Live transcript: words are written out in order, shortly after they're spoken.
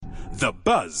The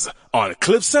Buzz on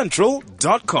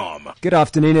CliffCentral.com. Good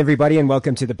afternoon, everybody, and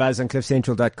welcome to The Buzz on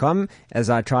CliffCentral.com. As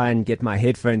I try and get my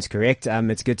headphones correct,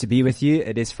 it's good to be with you.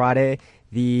 It is Friday,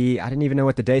 I don't even know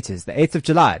what the date is, the 8th of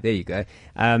July. There you go.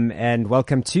 And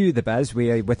welcome to The Buzz. We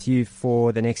are with you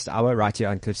for the next hour right here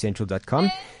on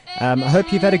CliffCentral.com. I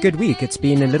hope you've had a good week. It's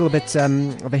been a little bit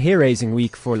of a hair-raising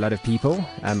week for a lot of people.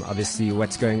 Obviously,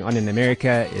 what's going on in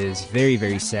America is very,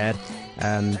 very sad.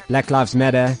 Black Lives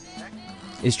Matter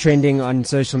is trending on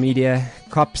social media.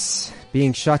 Cops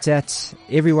being shot at.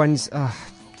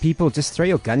 People, just throw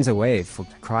your guns away for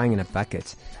crying in a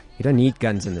bucket. You don't need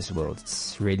guns in this world.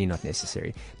 It's really not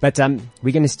necessary. But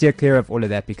we're going to steer clear of all of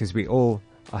that because we all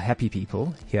are happy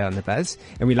people here on The Buzz.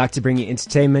 And we like to bring you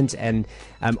entertainment and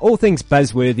all things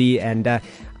buzzworthy. And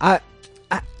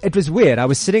it was weird. I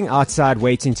was sitting outside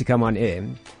waiting to come on air.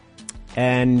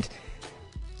 And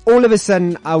all of a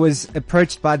sudden, I was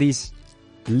approached by these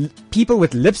people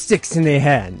with lipsticks in their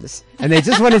hands. And they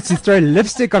just wanted to throw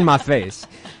lipstick on my face.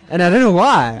 And I don't know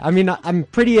why. I mean, I'm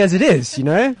pretty as it is, you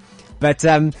know? But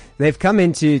they've come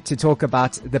in to talk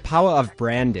about the power of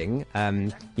branding,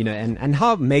 and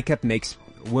how makeup makes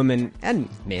women and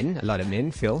men, a lot of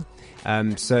men, feel.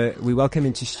 So we welcome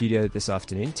into studio this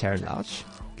afternoon, Taryn Lauch.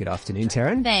 Good afternoon,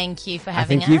 Taryn. Thank you for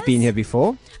having us. I think you've been here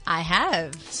before. I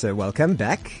have. So welcome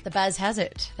back. The buzz has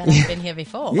it that I've been here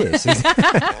before. Yes.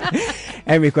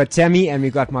 And we've got Tammy and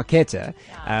we've got Marketa,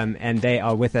 and they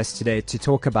are with us today to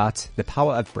talk about the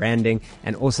power of branding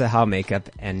and also how makeup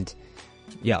and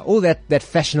all that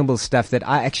fashionable stuff that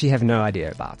I actually have no idea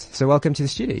about. So welcome to the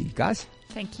studio, you guys.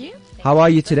 Thank you. How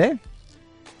are you today?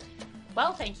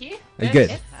 Well, thank you. Are you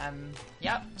good?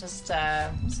 Just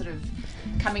sort of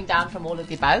coming down from all of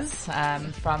the buzz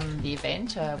from the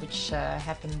event, which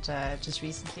happened just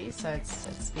recently. So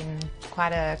it's been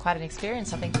quite an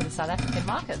experience, I think, for the South African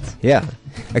market. Yeah.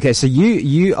 Okay, so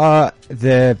you are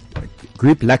the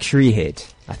group luxury head,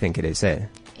 I think it is, eh?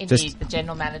 Indeed, the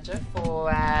general manager for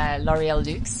L'Oreal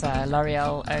Luxe.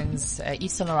 L'Oreal owns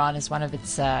Yves Saint Laurent as one of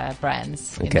its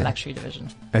brands in the luxury division.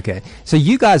 Okay, so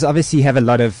you guys obviously have a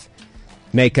lot of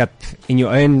makeup in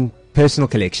your own personal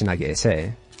collection, I guess, eh?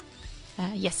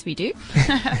 Yes, we do.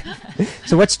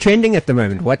 So what's trending at the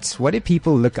moment? What do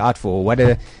people look out for? What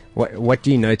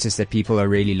do you notice that people are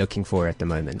really looking for at the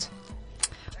moment?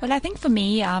 Well, I think for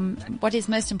me, what is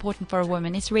most important for a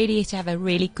woman is really to have a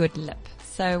really good lip.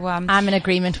 So I'm in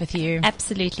agreement with you.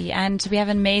 Absolutely. And we have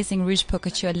an amazing Rouge Pour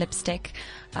Couture lipstick,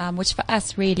 which for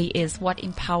us really is what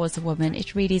empowers a woman.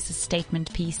 It really is a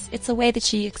statement piece. It's a way that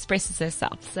she expresses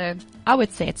herself. So I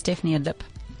would say it's definitely a lip.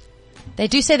 They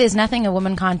do say there's nothing a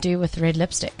woman can't do with red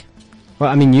lipstick. Well,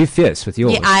 I mean, you're fierce with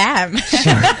yours. Yeah, I am.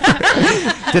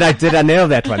 Did I nail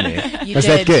that one there? Was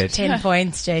that good? 10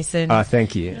 points, Jason. Oh,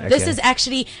 thank you. Okay. This is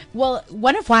actually,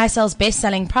 one of YSL's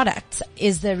best-selling products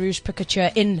is the Rouge Pour Couture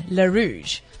in Le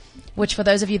Rouge, which for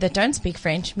those of you that don't speak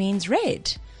French means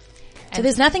red. So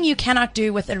there's nothing you cannot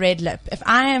do with a red lip. If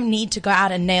I need to go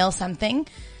out and nail something,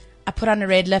 I put on a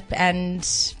red lip and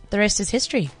the rest is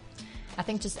history. I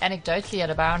think just anecdotally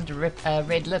around a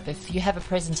red lip, if you have a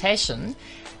presentation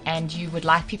and you would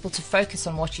like people to focus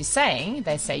on what you're saying,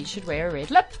 they say you should wear a red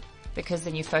lip because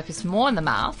then you focus more on the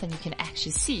mouth and you can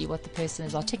actually see what the person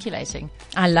is articulating.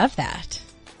 I love that.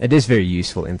 It is very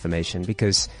useful information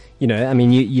because, you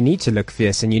need to look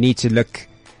fierce and you need to look,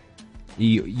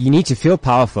 you need to feel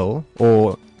powerful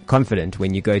or confident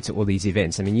when you go to all these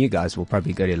events. I mean, you guys will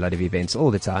probably go to a lot of events all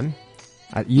the time.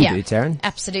 You do, Taryn?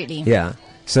 Absolutely. Yeah.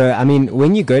 So, I mean,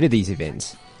 when you go to these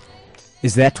events,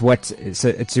 is that so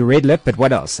it's a red lip, but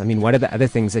what else? I mean, what are the other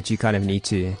things that you kind of need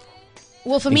to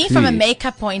Well, for me, from a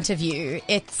makeup point of view,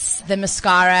 it's the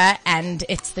mascara and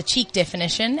it's the cheek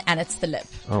definition and it's the lip.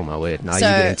 Oh, my word. Now you're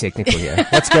getting technical here.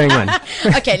 What's going on?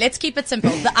 Okay, let's keep it simple.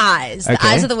 The eyes. The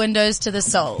eyes are the windows to the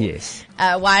soul. Yes.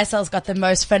 YSL's got the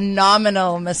most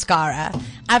phenomenal mascara.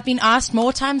 I've been asked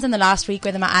more times in the last week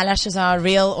whether my eyelashes are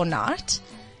real or not.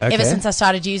 Okay. Ever since I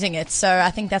started using it. So I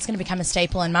think that's going to become a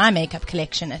staple in my makeup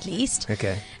collection at least.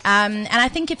 Okay. And I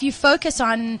think if you focus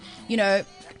on,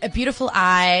 a beautiful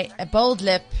eye, a bold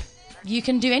lip, you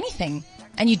can do anything.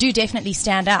 And you do definitely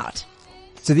stand out.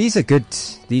 So these are good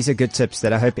tips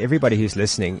that I hope everybody who's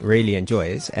listening really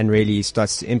enjoys and really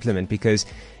starts to implement, because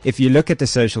if you look at the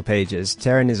social pages,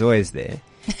 Taryn is always there.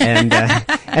 And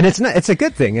it's a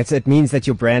good thing. It means that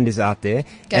your brand is out there.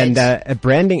 Good. And a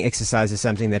branding exercise is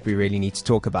something that we really need to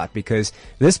talk about, because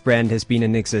this brand has been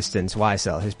in existence,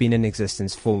 YSL has been in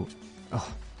existence for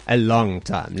a long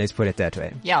time. Let's put it that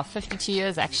way. Yeah, 52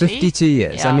 years actually. 52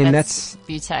 years. Yeah, I mean, that's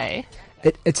beauty.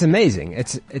 It's amazing.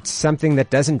 It's something that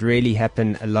doesn't really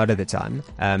happen a lot of the time.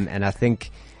 And I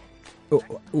think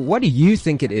what do you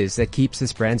think it is that keeps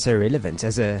this brand so relevant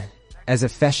as a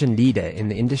fashion leader in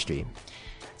the industry?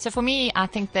 So for me, I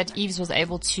think that Yves was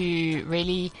able to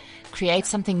really create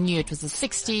something new. It was the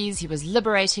 60s. He was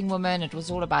liberating women. It was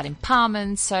all about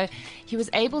empowerment. So he was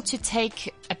able to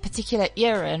take a particular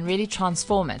era and really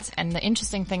transform it. And the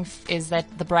interesting thing is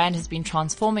that the brand has been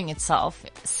transforming itself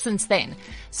since then.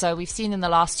 So we've seen in the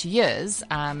last 2 years,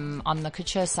 on the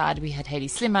couture side, we had Hedy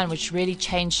Slimane, which really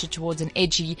changed it towards an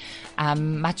edgy,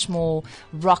 much more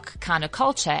rock kind of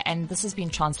culture. And this has been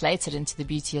translated into the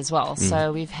beauty as well.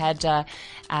 So we've had,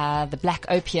 the black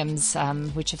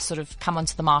opiums, which have sort of come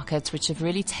onto the market, which have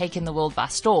really taken the world by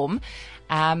storm,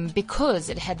 because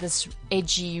it had this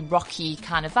edgy, rocky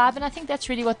kind of vibe. And I think that's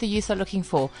really what the youth are looking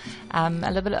for. A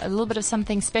little bit of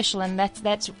something special. And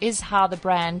that is how the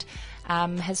brand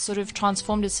has sort of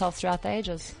transformed itself throughout the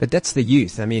ages. But that's the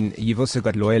youth. I mean, you've also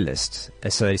got loyalists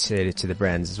associated to the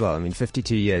brands as well. I mean,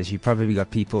 52 years, you've probably got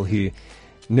people who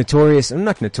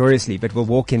not notoriously, but will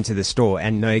walk into the store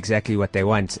and know exactly what they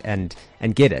want and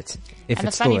get it if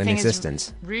it's still in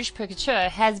existence. Rouge Per Couture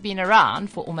has been around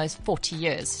for almost 40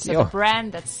 years. So the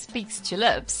brand that speaks to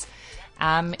lips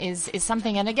is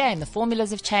something, and again, the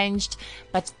formulas have changed,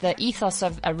 but the ethos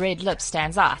of a red lip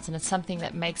stands out, and it's something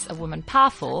that makes a woman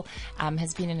powerful,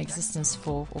 has been in existence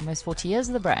for almost 40 years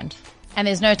of the brand. And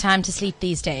there's no time to sleep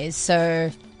these days, so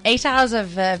 8 hours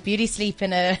of beauty sleep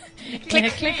in a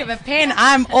click of a pen.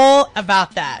 I'm all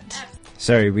about that.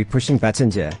 Sorry, we're pushing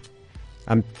buttons here.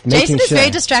 I'm making Jason is sure.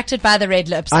 very distracted by the red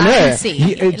lips. I know. can see.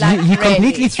 You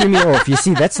completely threw me off. You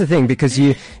see, that's the thing, because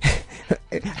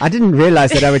I didn't realize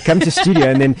that I would come to studio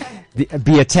and then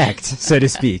be attacked, so to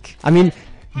speak. I mean,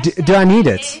 do I need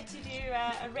it? To do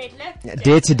a red lip.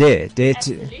 Dare to dare.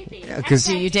 Absolutely.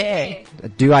 Do you dare?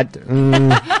 Do I?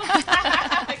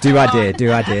 Do I dare?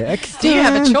 Do I dare? Do you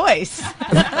have a choice?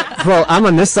 Well, I'm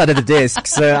on this side of the desk,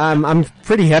 so I'm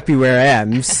pretty happy where I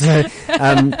am. So,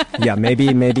 yeah,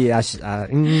 maybe I should.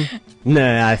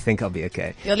 No, I think I'll be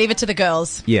okay. You'll leave it to the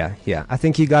girls. Yeah. I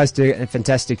think you guys do a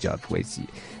fantastic job.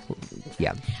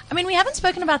 Yeah. I mean, we haven't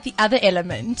spoken about the other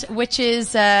element, which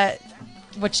is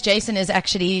which Jason is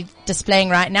actually displaying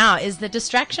right now, is the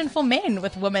distraction for men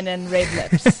with women and red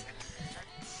lips.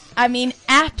 I mean,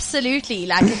 absolutely.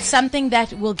 Like, it's something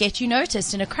that will get you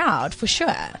noticed in a crowd for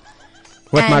sure.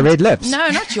 What, my red lips? No,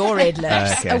 not your red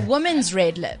lips. Okay. A woman's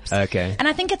red lips. Okay. And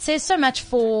I think it says so much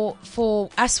for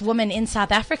us women in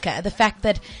South Africa, the fact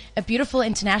that a beautiful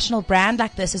international brand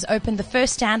like this has opened the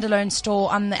first standalone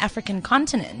store on the African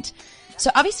continent.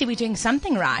 So obviously we're doing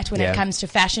something right when it comes to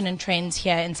fashion and trends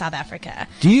here in South Africa.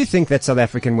 Do you think that South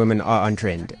African women are on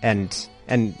trend and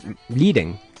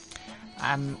leading?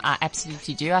 I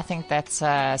absolutely do. I think that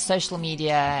social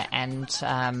media and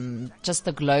just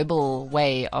the global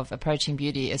way of approaching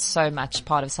beauty is so much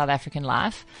part of South African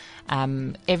life.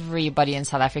 Everybody in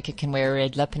South Africa can wear a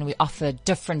red lip, and we offer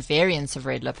different variants of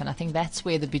red lip. And I think that's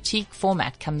where the boutique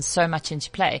format comes so much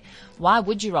into play. Why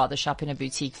would you rather shop in a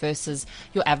boutique versus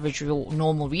your average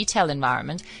normal retail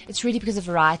environment? It's really because of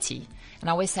variety. And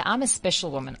I always say, I'm a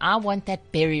special woman. I want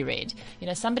that berry red. You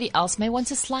know, somebody else may want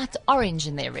a slight orange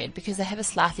in their red because they have a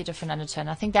slightly different undertone.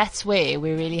 I think that's where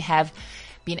we really have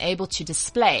been able to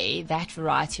display that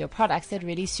variety of products that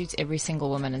really suits every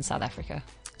single woman in South Africa.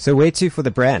 So where to for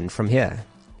the brand from here?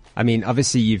 I mean,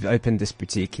 obviously you've opened this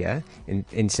boutique here in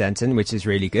Sandton, which is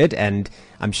really good. And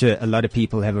I'm sure a lot of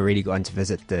people have already gone to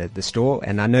visit the store.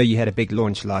 And I know you had a big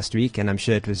launch last week, and I'm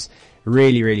sure it was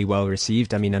really, really well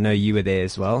received. I mean, I know you were there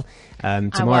as well.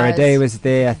 Tamara Day was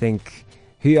there. I think,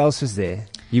 who else was there?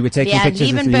 You were taking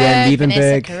pictures with Leanne Vanessa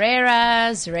Liebenberg.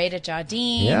 Carrera, Zoraida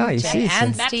Jardine, Jay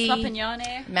Anstey,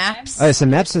 Maps. Oh, so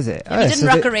Maps was there. He didn't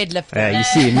rock a red lip. You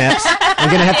see, Maps. I'm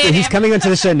gonna have to. He's coming onto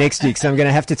the show next week, so I'm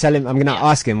gonna have to tell him. I'm gonna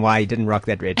ask him why he didn't rock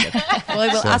that red lip. Well,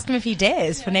 we'll ask him if he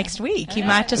dares for next week. He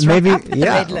might just rock up with the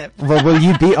red lip. Well, will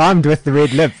you be armed with the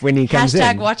red lip when he comes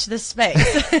in? #watch this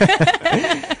space.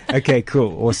 Okay,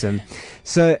 cool, awesome.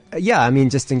 So, yeah, I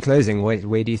mean, just in closing,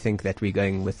 where do you think that we're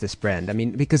going with this brand? I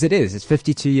mean, because it's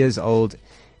 52 years old,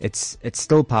 it's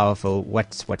still powerful.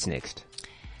 What's next?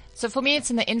 So for me, it's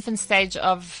in the infant stage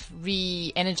of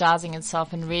re-energizing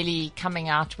itself and really coming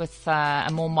out with a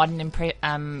more modern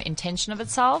intention of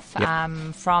itself.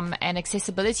 Yep. From an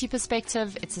accessibility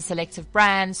perspective, it's a selective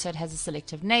brand, so it has a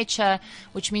selective nature,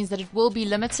 which means that it will be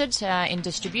limited in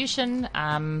distribution.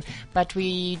 But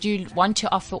we do want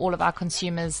to offer all of our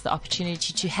consumers the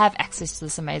opportunity to have access to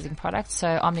this amazing product.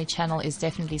 So omni-channel is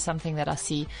definitely something that I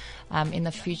see in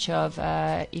the future of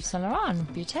Yves Saint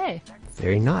Laurent Beauté.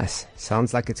 Very nice.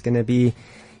 Sounds like it's going to be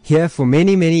here for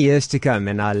many, many years to come,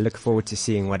 and I look forward to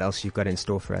seeing what else you've got in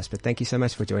store for us. But thank you so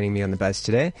much for joining me on The Buzz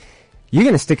today. You're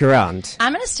going to stick around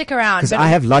I'm going to stick around. because but I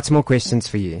have lots more questions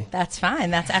for you. That's fine.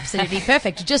 That's absolutely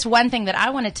perfect. Just one thing that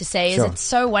I wanted to say Sure. is it's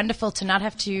so wonderful to not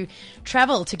have to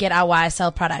travel to get our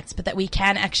YSL products, but that we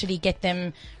can actually get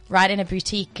them right in a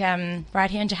boutique right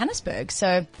here in Johannesburg.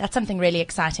 So that's something really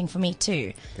exciting for me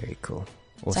too. Very cool.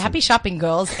 Awesome. So happy shopping,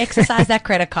 girls. Exercise that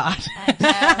credit card.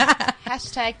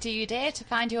 Hashtag do you dare to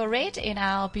find your red in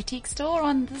our boutique store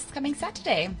on this coming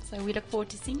Saturday. So we look forward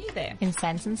to seeing you there. In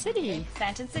Santon City.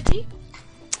 Santon City.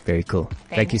 Very cool.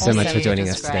 Thank you so much for joining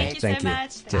us today. Thank you so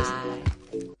much. Cheers. Bye.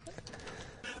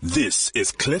 This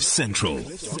is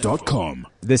CliffCentral.com.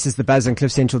 This is the Buzz on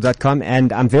CliffCentral.com,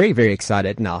 and I'm very, very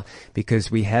excited now because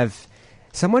we have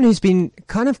someone who's been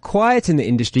kind of quiet in the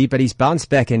industry, but he's bounced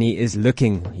back and he is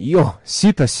looking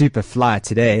super, super fly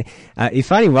today.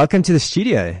 iFani, welcome to the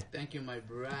studio. Thank you, my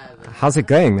brother. How's it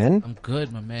going, man? I'm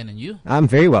good, my man, and you? I'm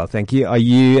very well, thank you. Are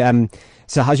you?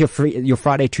 So how's your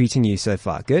Friday treating you so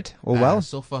far? Good? All well?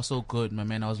 So far, so good, my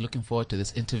man. I was looking forward to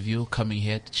this interview, coming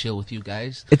here to chill with you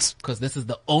guys. It's because this is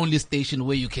the only station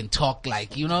where you can talk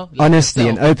like honestly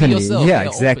and yourself. Be openly. yourself. Yeah,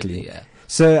 exactly. Openly, yeah.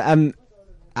 So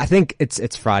I think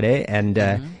it's Friday, and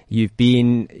you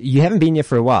haven't been here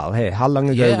for a while. Hey, how long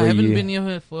ago Yeah, were I haven't you? been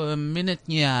here for a minute,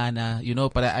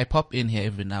 but I pop in here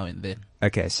every now and then.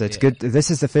 Okay, so it's Yeah. good.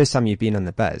 This is the first time you've been on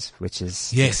the Buzz, which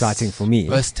is exciting for me.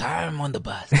 First time on the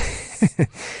bus.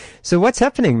 So what's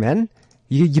happening, man?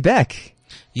 You back?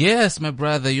 Yes, my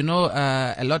brother.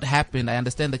 A lot happened. I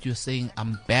understand that you're saying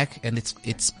I'm back, and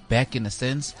it's back in a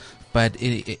sense. But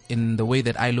in the way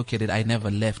that I look at it, I never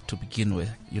left to begin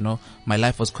with. My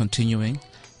life was continuing.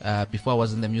 Before I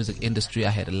was in the music industry,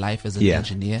 I had a life as an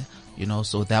engineer.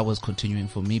 So that was continuing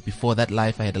for me. Before that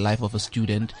life, I had a life of a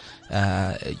student,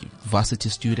 varsity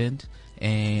student,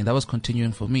 and that was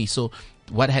continuing for me. So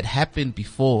what had happened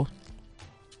before,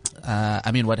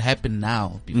 what happened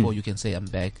now, before you can say I'm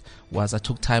back, was I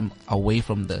took time away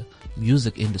from the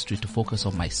music industry to focus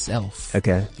on myself.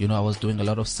 Okay. I was doing a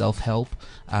lot of self-help.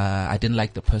 I didn't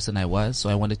like the person I was, so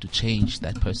I wanted to change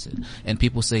that person. And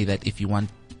people say that if you want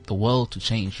the world to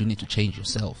change, you need to change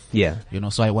yourself. Yeah.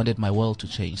 So I wanted my world to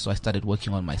change. So I started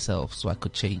working on myself so I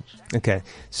could change. Okay.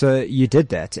 So you did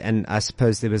that, and I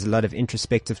suppose there was a lot of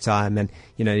introspective time and,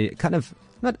 kind of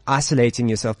not isolating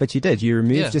yourself, but you did. You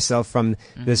removed yourself from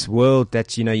this world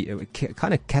that,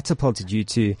 kind of catapulted you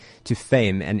to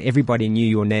fame, and everybody knew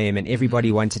your name and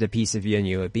everybody wanted a piece of you, and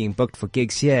you were being booked for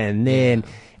gigs here and there.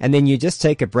 And then you just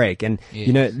take a break and,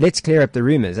 let's clear up the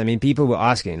rumors. I mean, people were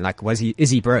asking, like, is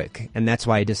he broke? And that's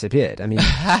why he disappeared. I mean,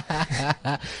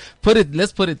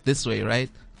 let's put it this way,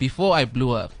 right? Before I blew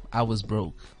up, I was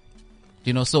broke.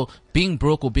 So being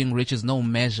broke or being rich is no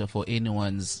measure for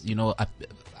anyone's,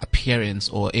 appearance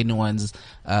or anyone's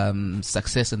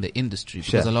success in the industry,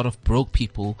 because a lot of broke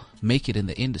people make it in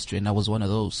the industry, and I was one of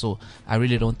those. So I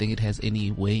really don't think it has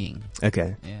any weighing.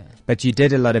 Okay. Yeah. But you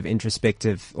did a lot of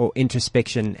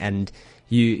introspection, and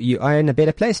you are in a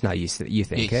better place now, you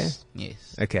think, Yes. eh?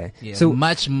 Yes. Okay. Yeah, So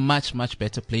much, much, much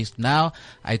better place. Now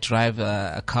I drive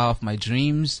a car of my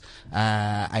dreams.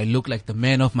 I look like the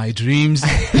man of my dreams.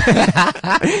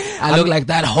 I look like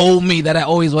that homie that I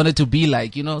always wanted to be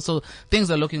like, so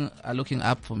things are looking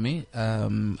up for me.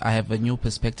 I have a new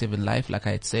perspective in life. Like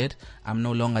I had said, I'm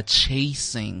no longer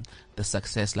chasing the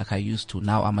success like I used to.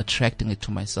 Now I'm attracting it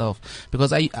to myself,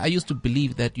 because I used to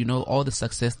believe that, all the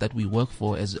success that we work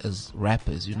for as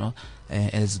rappers,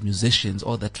 as musicians,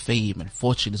 all that fame and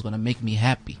fortune is going to make me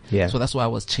happy. Yeah. So that's why I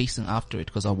was chasing after it,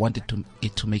 because I wanted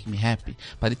it to make me happy.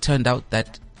 But it turned out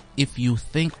that if you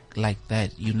think like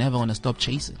that, you never want to stop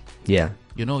chasing. yeah.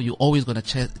 You're always going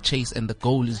to chase, and the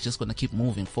goal is just going to keep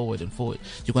moving forward and forward.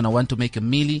 You're going to want to make $1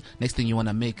 million. Next thing you want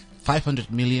to make 500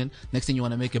 million. Next thing you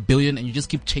want to make $1 billion, and you just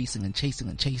keep chasing and chasing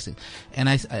and chasing. And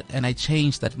I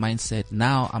changed that mindset.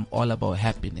 Now I'm all about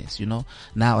happiness.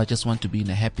 Now I just want to be in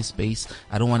a happy space.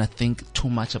 I don't want to think too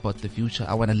much about the future.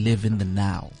 I want to live in the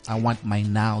now. I want my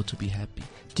now to be happy.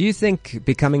 Do you think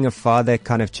becoming a father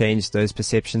kind of changed those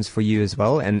perceptions for you as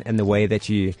well, and the way that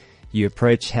you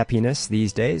approach happiness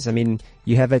these days? I mean,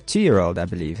 you have a 2-year-old, I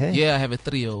believe, hey? Yeah, I have a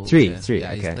 3-year-old. Three,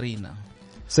 Yeah, okay. he's 3 now.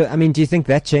 So, I mean, do you think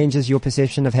that changes your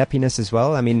perception of happiness as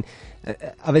well? I mean,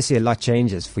 obviously a lot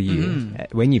changes for you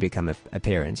when you become a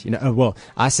parent. Well,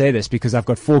 I say this because I've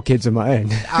got 4 kids of my own.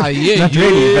 Ah, yeah, Not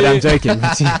really, but I'm joking.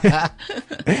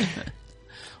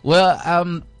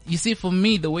 Well, you see, for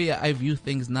me, the way I view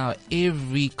things now,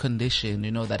 every condition,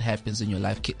 that happens in your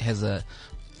life has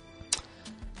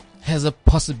has a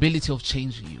possibility of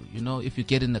changing you. You know, if you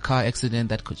get in a car accident,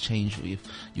 that could change you.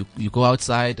 If you go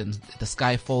outside and the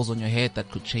sky falls on your head, that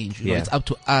could change you. You know, it's up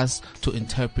to us to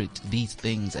interpret these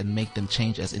things and make them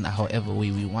change us in however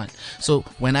way we want. So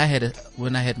when I had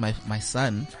my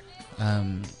son,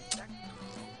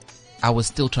 I was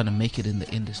still trying to make it in the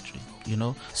industry, you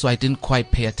know, so I didn't quite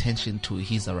pay attention to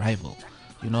his arrival,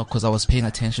 you know, because I was paying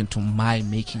attention to my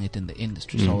making it in the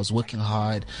industry. So I was working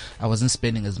hard. I wasn't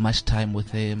spending as much time with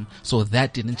him. So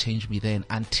that didn't change me then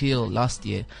until last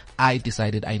year. I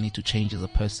decided I need to change as a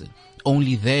person.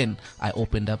 Only then I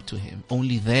opened up to him.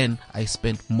 Only then I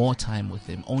spent more time with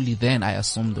him. Only then I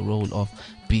assumed the role of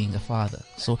being a father.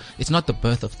 So it's not the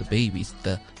birth of the baby. It's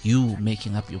you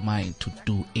making up your mind to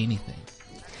do anything.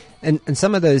 And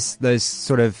some of those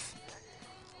sort of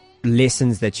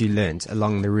lessons that you learned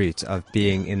along the route of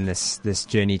being in this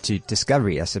journey to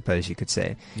discovery, I suppose you could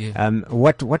say. Yeah.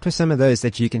 What were some of those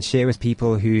that you can share with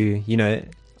people who, you know,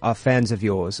 are fans of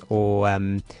yours, or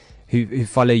who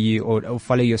follow you or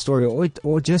follow your story,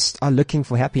 or just are looking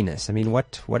for happiness? I mean,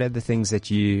 what are the things that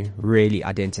you really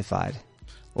identified?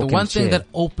 The one thing that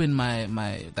opened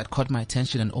that caught my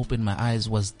attention and opened my eyes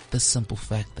was this simple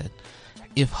fact that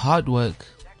if hard work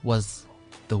was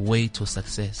the way to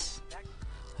success,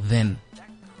 then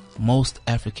most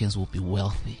Africans will be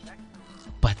wealthy,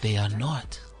 but they are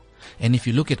not. And if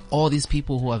you look at all these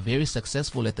people who are very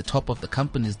successful at the top of the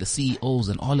companies, the CEOs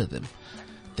and all of them,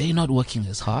 they're not working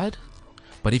as hard.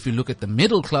 But if you look at the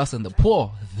middle class and the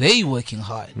poor, they working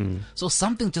hard. So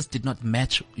something just did not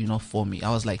match, you know, for me. I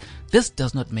was like, this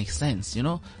does not make sense, you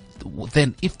know.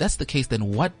 Then if that's the case,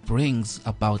 then what brings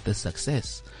about the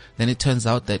success? Then it turns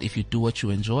out that if you do what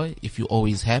you enjoy, if you're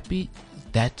always happy,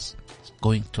 that's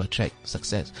going to attract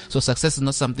success. So success is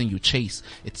not something you chase,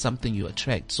 it's something you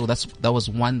attract. So that was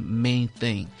one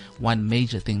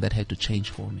major thing that had to change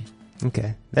for me.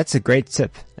 Okay, that's a great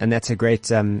tip, and that's a great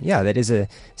that is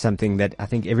something that I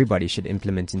think everybody should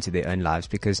implement into their own lives,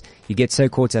 because you get so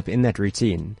caught up in that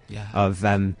routine of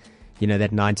you know,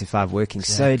 that 9 to 5 working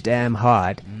so damn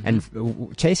hard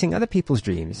and chasing other people's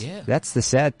dreams. That's the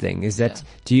sad thing, is that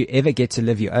do you ever get to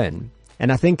live your own?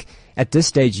 And I think at this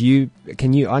stage,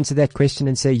 can you answer that question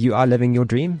and say you are living your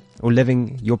dream or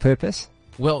living your purpose?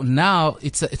 Well, now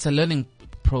it's a learning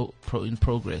in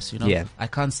progress, you know. I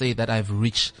can't say that I've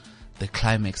reached the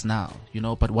climax now, you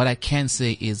know, but what I can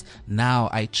say is now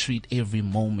I treat every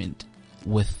moment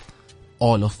with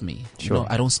all of me. You know,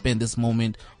 I don't spend this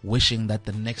moment wishing that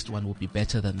the next one will be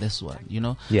better than this one, you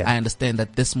know. I understand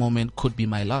that this moment could be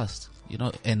my last, you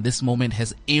know, and this moment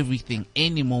has everything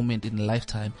any moment in a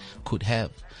lifetime could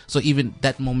have. So even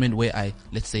that moment where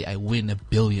let's say I win $1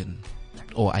 billion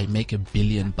or I make $1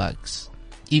 billion,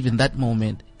 even that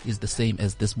moment is the same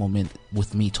as this moment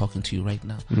with me talking to you right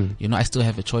now. You know, I still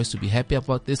have a choice to be happy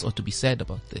about this or to be sad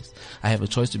about this. I have a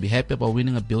choice to be happy about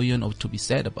winning $1 billion or to be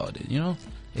sad about it. You know,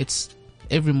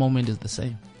 every moment is the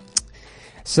same.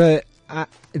 So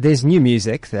there's new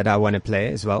music that I want to play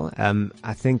as well.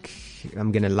 I think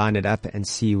I'm going to line it up and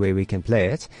see where we can play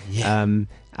it.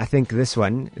 I think this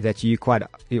one that you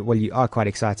are quite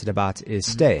excited about is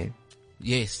Stay.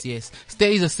 Yes.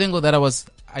 Stay is a single that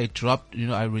I dropped, you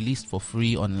know, I released for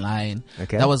free online.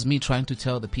 Okay. That was me trying to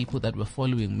tell the people that were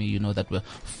following me, you know, that were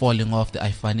falling off the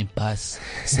iFani bus,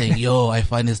 saying, yo,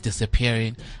 iFani is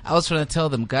disappearing. I was trying to tell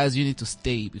them, guys, you need to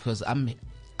stay, because I'm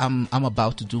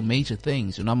about to do major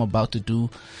things. You know, I'm about to do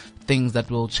things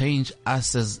that will change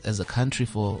us as a country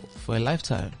for a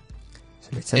lifetime.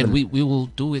 So and we will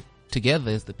do it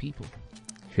together as the people.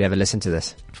 Should we have a listen to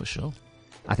this? For sure.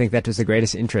 I think that was the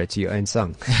greatest intro to your own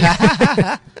song.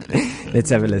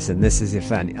 Let's have a listen. This is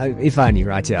iFani. iFani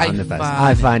right here on the bus.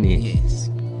 iFani. Yes.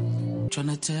 Trying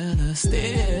to tell her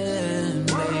stay,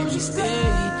 baby,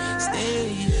 stay,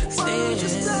 stay, stay,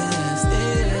 just stay,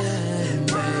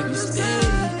 baby, stay,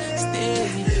 stay,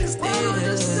 stay,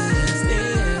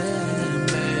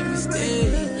 baby,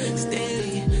 stay,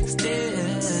 stay,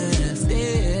 stay,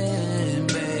 stay,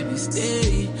 baby,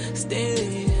 stay,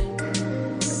 stay.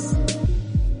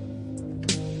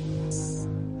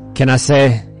 Can I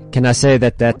say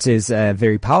that is a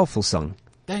very powerful song?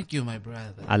 Thank you, my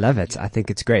brother. I love it. I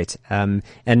think it's great. And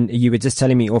you were just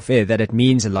telling me off air that it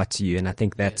means a lot to you, and I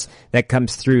think that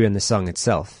comes through in the song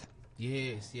itself.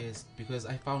 Yes, because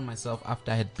I found myself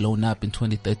after I had blown up in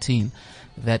 2013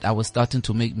 that I was starting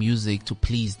to make music to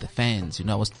please the fans. You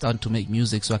know, I was starting to make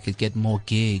music so I could get more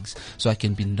gigs, so I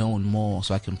can be known more,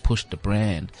 so I can push the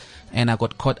brand. And I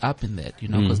got caught up in that, you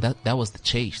know, because that was the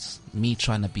chase, me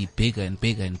trying to be bigger and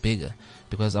bigger and bigger,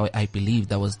 because I believed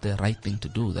that was the right thing to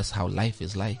do. That's how life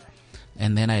is like.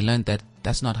 And then I learned that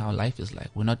that's not how life is like.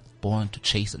 We're not born to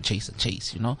chase and chase and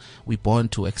chase, you know. We're born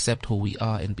to accept who we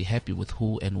are and be happy with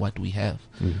who and what we have.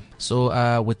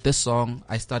 So with this song,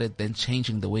 I started then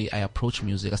changing the way I approach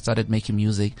music. I started making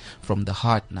music from the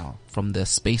heart now, from the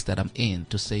space that I'm in,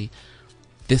 to say,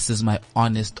 this is my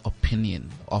honest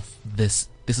opinion of this.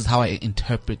 This is how I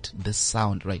interpret this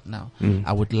sound right now.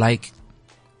 I would like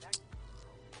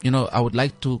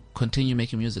to continue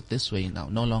making music this way now.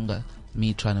 No longer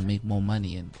me trying to make more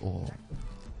money or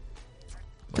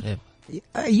whatever.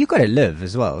 You got to live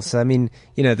as well. So I mean,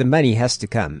 the money has to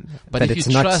come. But if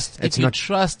you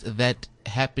trust that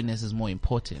happiness is more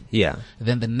important,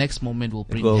 then the next moment will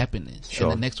bring happiness,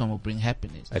 and the next one will bring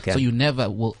happiness. Okay. So you never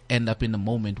will end up in a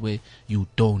moment where you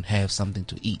don't have something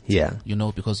to eat.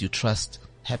 Because you trust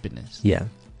happiness.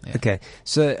 Okay.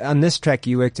 So on this track,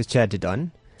 you worked with Chad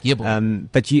Didon. Yeah,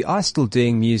 but you are still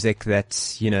doing music that,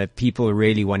 people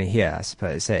really want to hear, I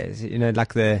suppose.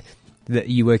 Like the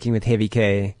you working with Heavy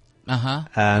K.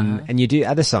 And you do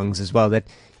other songs as well that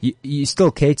you still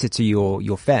cater to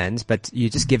your fans, but you're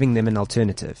just giving them an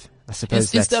alternative. I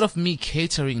suppose instead of me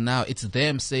catering now, it's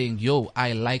them saying, yo,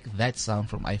 I like that sound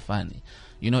from iFani.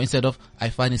 Instead of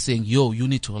iFani saying, yo, you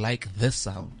need to like this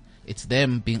sound. It's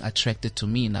them being attracted to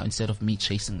me now instead of me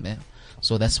chasing them.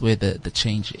 So that's where the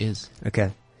change is.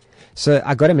 Okay. So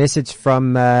I got a message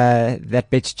from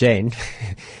that bitch Jane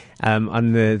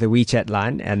on the WeChat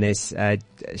line, and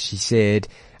she said,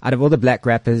 out of all the black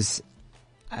rappers,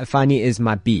 iFani is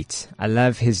my beat. I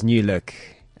love his new look.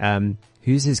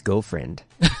 Who's his girlfriend?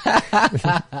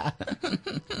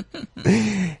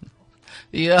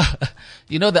 Yeah,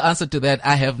 the answer to that.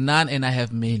 I have none and I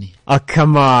have many. Oh,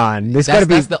 come on! That's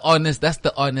the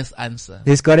honest answer.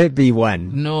 There's got to be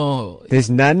one. No, there's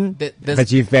none.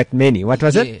 But you've got many. What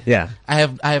was it? Yeah, I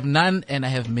have none and I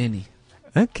have many.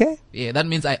 Okay. Yeah, that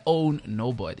means I own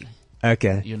nobody.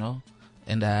 Okay.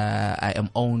 And I am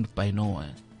owned by no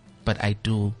one, but I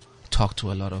do talk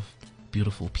to a lot of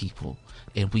beautiful people,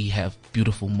 and we have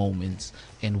beautiful moments,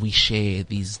 and we share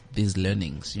these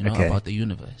learnings, about the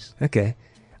universe. Okay.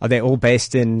 Are they all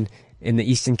based in the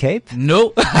Eastern Cape?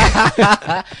 No.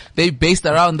 They're based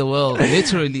around the world,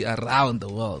 literally around the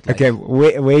world. Okay.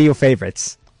 Where are your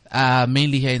favorites?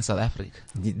 Mainly here in South Africa.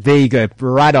 There you go.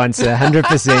 Right answer.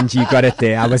 100%. You got it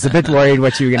there. I was a bit worried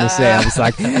what you were going to say. I was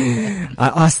like, I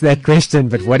asked that question,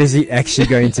 but what is he actually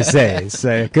going to say?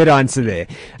 So good answer there.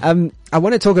 I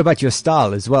want to talk about your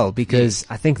style as well, because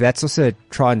I think that's also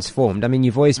transformed. I mean,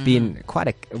 you've always been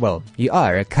you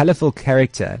are a colorful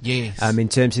character. Yes. In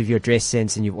terms of your dress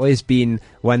sense, and you've always been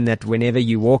one that whenever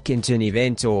you walk into an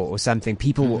event or something,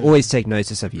 people will always take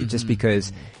notice of you just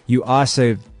because you are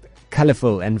so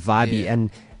colorful and vibey, and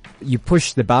you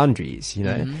push the boundaries,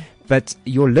 but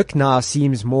your look now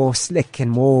seems more slick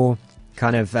and more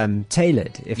kind of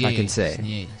tailored, if I can say.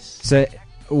 Yes. So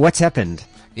what's happened?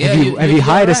 Yeah, have you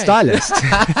hired a stylist?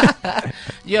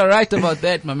 You're right about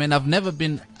that, my man. I've never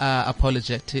been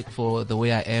apologetic for the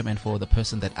way I am and for the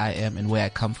person that I am and where I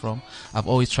come from. I've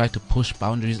always tried to push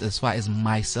boundaries as far as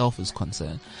myself is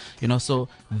concerned. So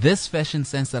this fashion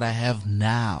sense that I have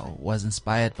now was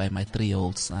inspired by my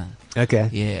 3-year-old son. Okay.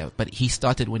 Yeah, but he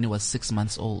started when he was 6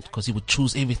 months old, because he would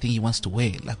choose everything he wants to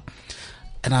wear.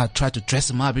 And I'd try to dress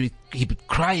him up. He'd be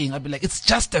crying. I'd be like, it's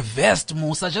just a vest,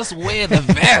 Musa. Just wear the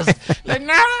vest.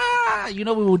 Nah. We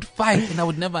would fight, and I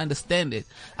would never understand it.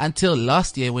 Until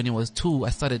last year when he was 2,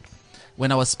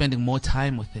 when I was spending more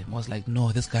time with him, I was like,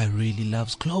 no, this guy really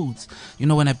loves clothes.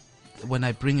 When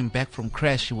I bring him back from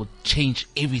crash, he would change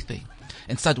everything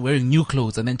and start wearing new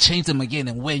clothes and then change them again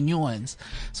and wear new ones.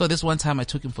 So this one time I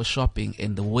took him for shopping,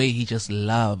 and the way he just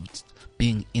loved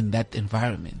being in that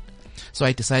environment. So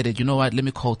I decided, you know what, let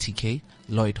me call TK,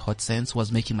 Lloyd Hot Sense, who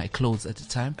was making my clothes at the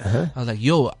time. I was like,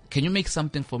 yo, can you make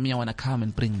something for me? I want to come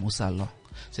and bring Musa along.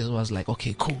 So I was like,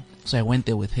 okay, cool. So I went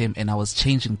there with him, and I was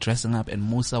dressing up, and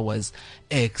Musa was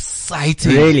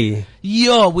excited. Really?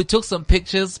 Yo, we took some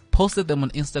pictures, posted them on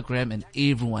Instagram, and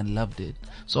everyone loved it.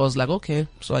 So I was like, okay,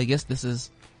 so I guess this is...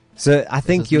 So I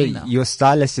think your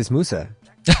stylist is Musa.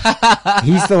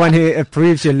 He's the one who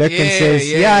approves your look and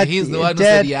says, he's the one who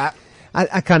said, yeah.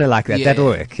 I kind of like that. That'll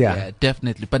work. Yeah,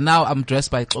 definitely. But now I'm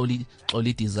dressed by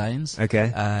Oli Designs.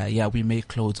 Okay. We make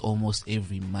clothes almost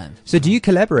every month. So do you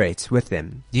collaborate with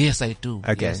them? Yes, I do.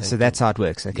 Okay. Yes, so that's how it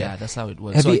works. Okay. Yeah, that's how it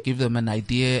works. I give them an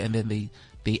idea, and then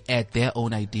they add their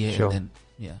own idea. Sure. And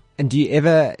then, And do you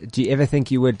ever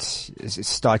think you would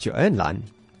start your own line?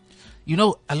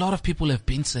 A lot of people have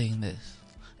been saying this,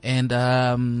 and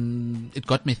it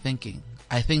got me thinking.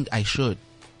 I think I should.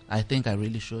 I think I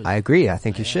really should. I agree. I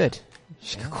think you should.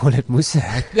 She could call it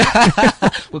Musa.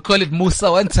 We'll call it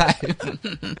Musa one time.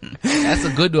 That's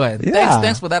a good one. Yeah.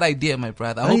 Thanks for that idea, my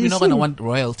brother. I hope you you're not going to see. want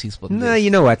royalties for this. No,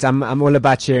 you know what? I'm all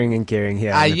about sharing and caring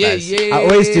here. on the yeah, Buzz. yeah. I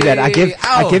always do that. I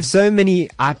Ow. give so many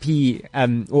IP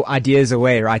or ideas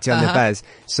away right here on the Buzz.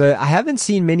 So I haven't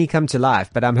seen many come to life,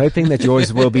 but I'm hoping that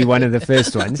yours will be one of the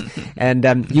first ones. And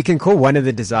you can call one of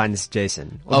the designs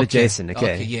Jason or the Jason.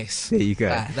 Okay. Yes. There you go.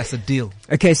 That's a deal.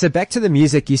 Okay, so back to the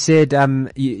music. You said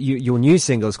your new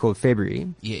single is called February.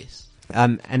 Yes.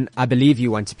 And I believe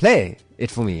you want to play it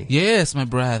for me. Yes, my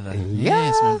brother.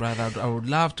 Yes, my brother. I would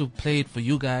love to play it for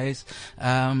you guys.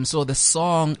 So the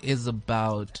song is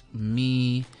about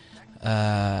me,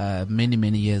 many,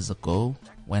 many years ago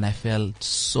when I felt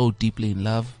so deeply in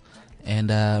love.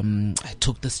 And, I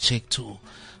took this chick to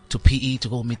PE to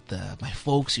go meet my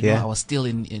folks. You know, I was still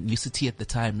in UCT at the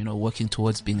time, you know, working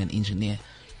towards being an engineer.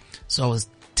 So I was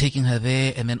taking her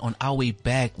there, and then on our way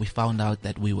back, we found out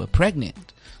that we were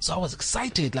pregnant. So I was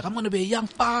excited, like, I'm going to be a young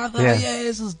father. Yeah. Yeah,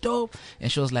 this is dope.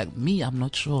 And she was like, me, I'm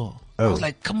not sure. I Oh. was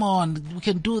like, come on, we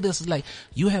can do this. It's like,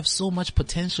 you have so much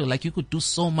potential. Like, you could do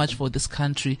so much for this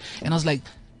country. And I was like,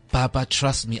 Baba,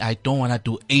 trust me, I don't want to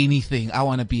do anything. I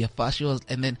want to be a father.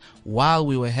 And then while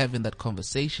we were having that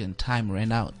conversation, time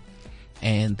ran out.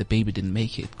 And the baby didn't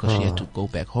make it because she had to go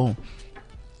back home.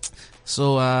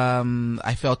 So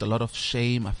I felt a lot of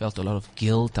shame. I felt a lot of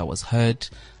guilt. I was hurt.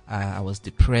 I was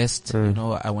depressed. You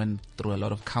know, I went through a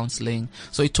lot of counseling.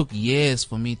 So it took years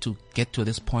for me to get to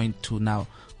this point to now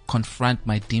confront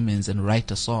my demons and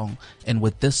write a song. And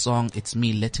with this song, it's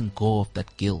me letting go of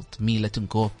that guilt, me letting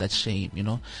go of that shame, you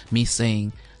know, me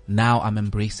saying, now I'm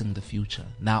embracing the future.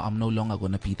 Now I'm no longer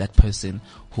going to be that person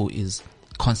who is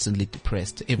constantly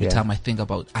depressed. Every time I think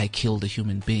about I killed a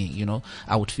human being, you know,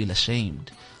 I would feel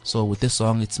ashamed. So with this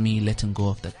song, it's me letting go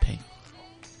of that pain.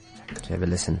 Let's have a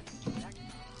listen.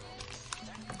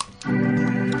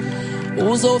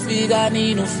 Uzofika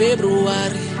nini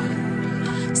uFebruary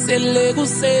sele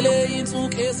kusele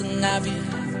insuku ezingabi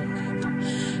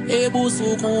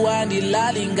ebusuku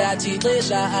andilali ngathi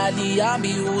ixesha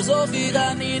alihambi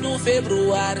uzofika nini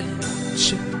uFebruary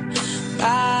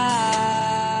bawo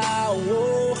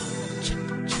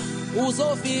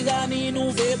uzofika nini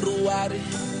uFebruary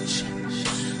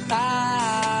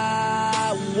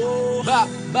bawo ba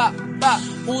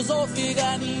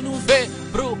uzofika nini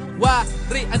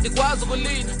February andikwazi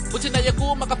ukulina uthi naye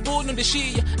kuma kafuna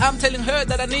undishiya. I'm telling her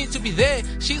that I need to be there,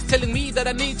 she's telling me that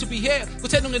I need to be here.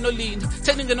 Kuthena ungenolinda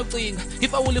thena ungenocinga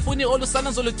if awulifuni olusana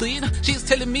nzolugcina. She's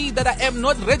telling me that I am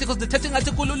not ready because ndithethe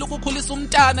ngathi kulula ukukhulisa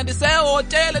umntana.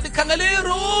 Ndisehotela ndikhangela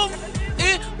iroom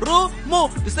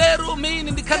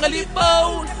ndiserumini ndikhangela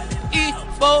ifone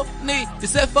ifoni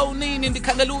ndisefonini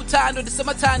ndikhangela uthando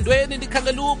ndisemathandweni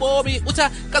ndikhangela ubomi utha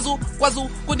kazukwazi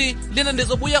kundilinda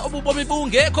ndizobuya obubomi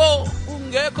bungekho.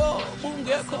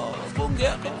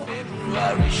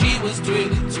 February, she was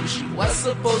 22, she was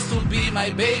supposed to be my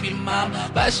baby mama,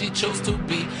 but she chose to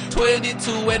be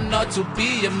 22 and not to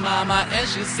be a mama. And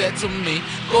she said to me,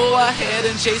 go ahead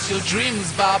and chase your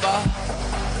dreams, Baba.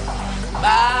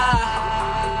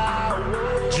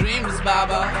 Dreams,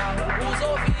 Baba.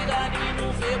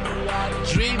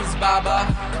 Dreams, Baba.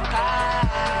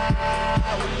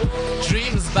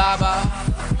 Dreams, Baba.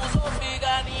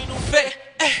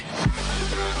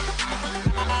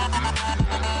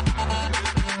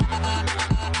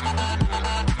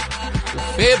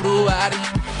 February.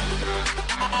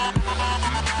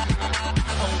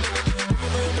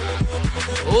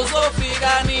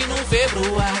 Uzofika nini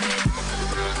February.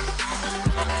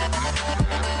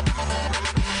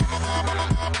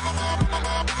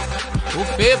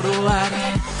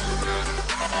 February.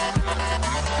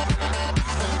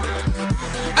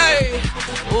 Hey,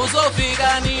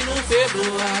 uzofika nini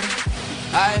February.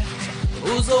 Hey,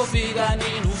 uzofika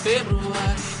nini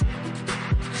February.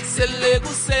 Sele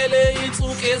kusele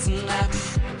insuku ezingabi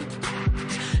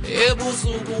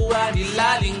ebusuku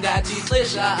andilali ngathi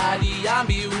ixesha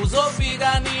alihambi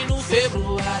uzofika nini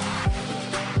February.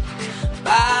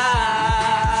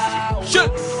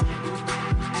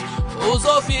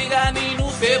 Uzofika nini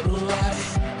February.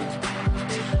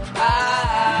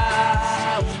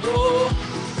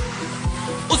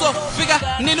 Uzofika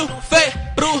nini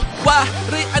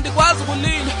February andikwazi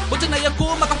ukulina uthi naye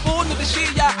kuma kafuna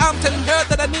ndishiya. I'm telling her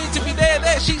that I need to be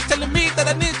there, she's telling me that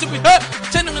I need to be her.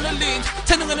 Thena ungenolinda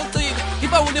thena ungenocinga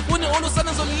if awulifuni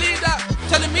olusana nzolida.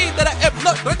 Telling me that I am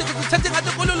not ready because ndithethe ngathi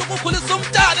kulula ukukhulisa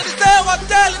umntana.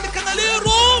 Ndisehotela ndikhangela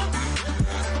iroom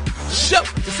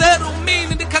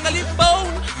ndiserumini ndikhangela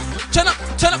ifone turn up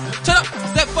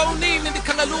ndisefonini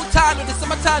ndikhangela uthando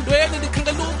ndisemathandweni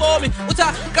ndikhangela ubomi for me.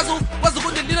 Uta kazu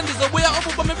wazukundilina ndizobuya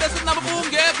obubome bese nabo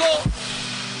bungeko.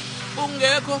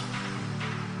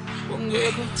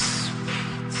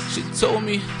 She told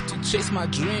me to chase my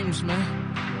dreams, man.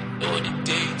 All the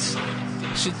dates.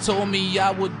 She told me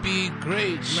I would be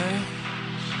great, man.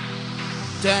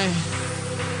 Dang.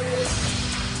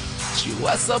 She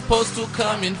was supposed to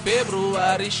come in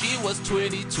February. She was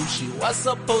 22. She was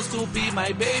supposed to be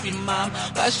my baby mom,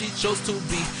 but she chose to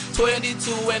be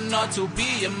 22 and not to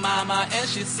be a mama. And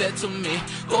she said to me,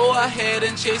 go ahead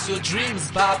and chase your dreams,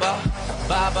 Baba.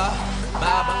 Baba,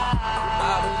 Baba,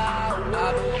 Baba,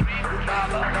 Baba,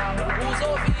 Baba.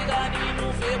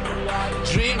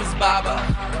 Dreams, Baba,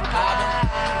 Baba,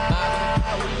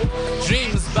 Baba.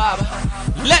 Dreams, Baba.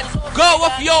 Let go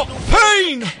of your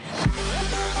pain.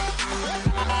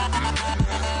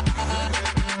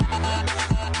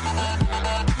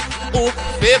 Oh,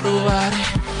 February.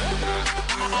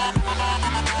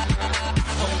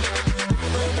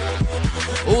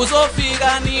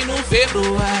 Uzofika nini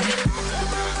February?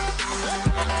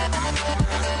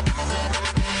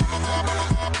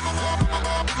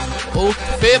 Oh,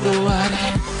 February.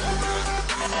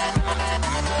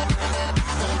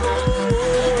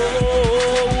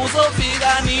 Oh,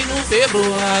 uzofika nini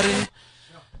February?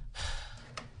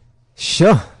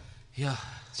 Sure. Yeah.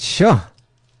 Sure.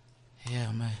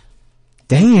 Yeah, man.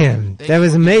 Damn, that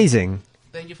was amazing.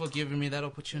 Thank you for giving me that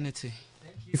opportunity.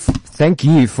 Thank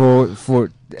you for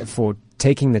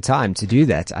taking the time to do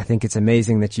that. I think it's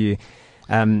amazing that you,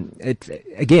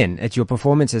 it's your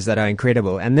performances that are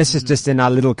incredible. And this is just in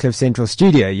our little Cliff Central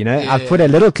studio, you know. Yeah. I've put a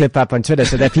little clip up on Twitter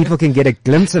so that people can get a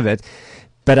glimpse of it.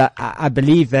 But I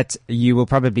believe that you will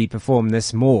probably perform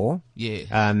this more,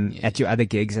 at your other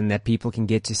gigs, and that people can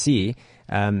get to see,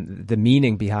 the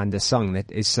meaning behind the song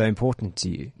that is so important to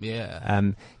you. Yeah.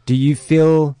 Do you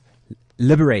feel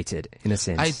liberated in a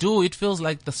sense? I do. It feels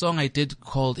like the song I did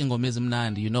called Ingomizim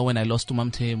Nandi. You know, when I lost to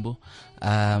Mamtembu,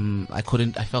 I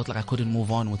felt like I couldn't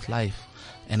move on with life.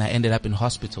 And I ended up in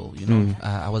hospital, you know.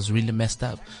 I was really messed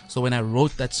up. So when I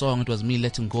wrote that song, it was me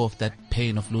letting go of that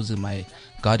pain of losing my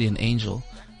guardian angel.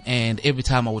 And every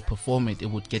time I would perform it, it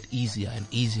would get easier and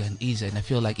easier and easier. And I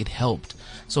feel like it helped.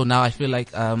 So now I feel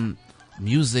like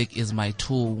music is my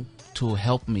tool to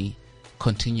help me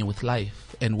continue with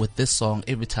life. And with this song,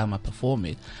 every time I perform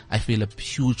it, I feel a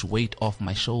huge weight off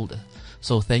my shoulder.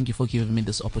 So thank you for giving me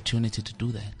this opportunity to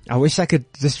do that. I wish I could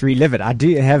just relive it. I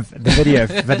do have the video,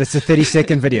 but it's a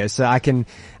 30-second video, so I can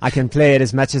play it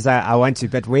as much as I want to.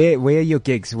 But where are your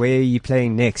gigs? Where are you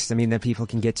playing next? I mean, that people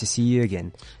can get to see you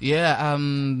again. Yeah,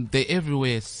 they're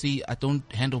everywhere. See, I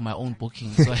don't handle my own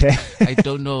booking, so I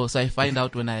don't know. So I find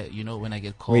out when I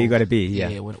get called. Where you got to be,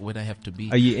 yeah. When I have to be.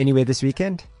 Are you anywhere this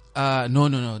weekend?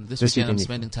 No. This weekend I'm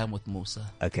spending time with Musa.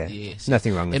 Okay. Yes.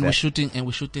 Nothing wrong with and that.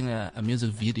 We're shooting a music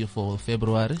video for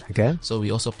February. Okay. So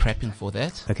we're also prepping for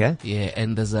that. Okay. Yeah,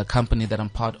 and there's a company that I'm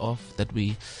part of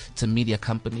it's a media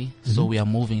company. So we are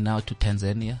moving now to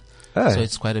Tanzania. Oh. So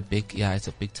it's quite it's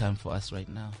a big time for us right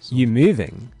now. So. You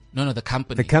moving? No, the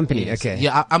company. The company, yes. okay.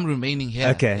 Yeah, I'm remaining here.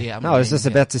 Okay. Yeah, I was just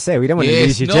about to say, we don't want to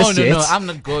lose you just yet. No, I'm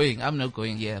not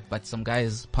going, yeah. But some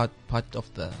guys, part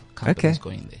of the company is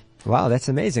going there. Wow, that's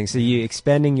amazing. So you're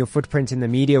expanding your footprint in the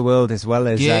media world as well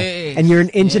as, and you're an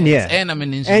engineer. Yes, and I'm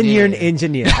an engineer. And you're an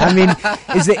engineer. I mean,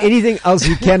 is there anything else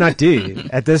you cannot do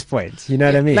at this point? You know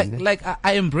what I mean? Like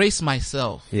I embrace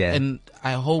myself. Yeah. And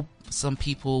I hope some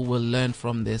people will learn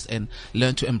from this and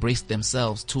learn to embrace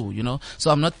themselves too, you know.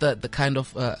 So I'm not the kind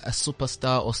of a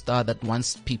superstar or star that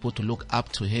wants people to look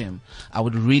up to him. I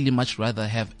would really much rather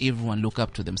have everyone look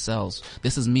up to themselves.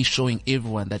 This is me showing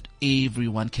everyone that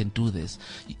everyone can do this.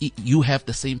 You have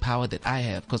the same power that I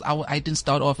have, because I didn't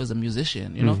start off as a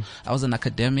musician, you know. I was an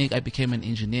academic, I became an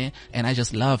engineer, and I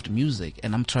just loved music.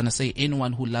 And I'm trying to say,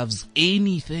 anyone who loves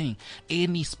anything,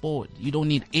 any sport, you don't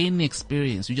need any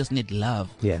experience, you just need love.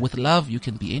 Yeah. With love, you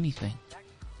can be anything.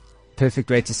 Perfect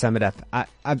way to sum it up.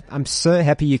 I'm so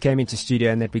happy you came into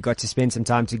studio and that we got to spend some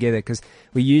time together, because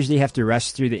we usually have to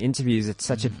rush through the interviews. It's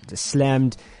such a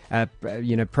slammed,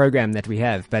 program that we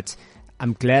have. But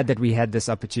I'm glad that we had this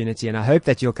opportunity, and I hope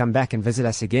that you'll come back and visit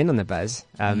us again on the Buzz,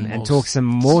 and talk some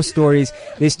more stories.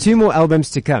 There's 2 more albums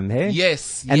to come, hey?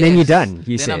 Yes. And then you're done,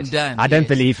 you then said. I'm done. I don't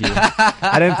believe you.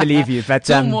 I don't believe you. But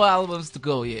 2 more albums to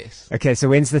go, yes. Okay, so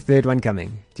when's the 3rd one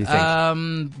coming? do you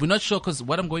think? We're not sure because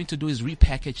what I'm going to do is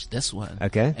repackage this one.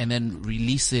 Okay. And then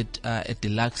release it at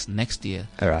Deluxe next year.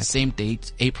 All right. Same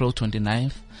date, April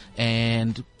 29th.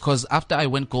 And because after I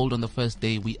went gold on the first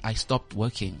day, I stopped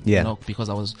working, because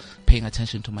I was paying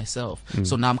attention to myself.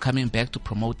 So now I'm coming back to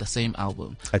promote the same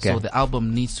album. Okay. So the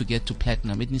album needs to get to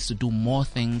platinum. It needs to do more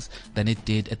things than it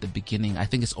did at the beginning. I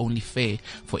think it's only fair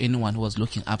for anyone who was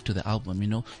looking up to the album.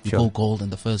 You Sure. go gold on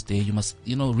the first day, you must,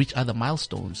 reach other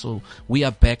milestones. So we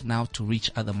are back now to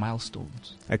reach other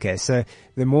milestones. Okay, so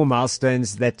the more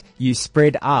milestones that you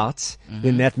spread out,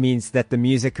 then that means that the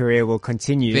music career will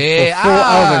continue There- for 4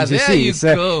 albums. You there see, you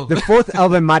so go. the 4th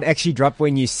album might actually drop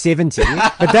when you're 70,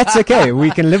 but that's okay.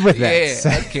 We can live with that. Yeah, So-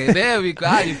 okay, there we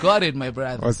go. You got it, my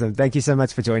brother. Awesome. Thank you so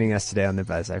much for joining us today on The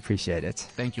Buzz. I appreciate it.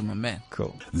 Thank you, my man.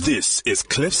 Cool. This is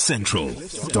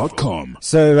CliffCentral.com.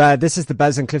 So this is The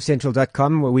Buzz on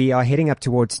CliffCentral.com. Where we are heading up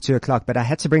towards 2 o'clock, but I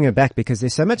had to bring her back because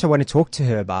there's so much I want to talk to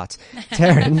her about.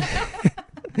 Taryn.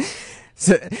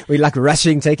 So we're like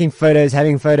rushing, taking photos,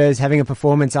 having a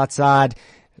performance outside,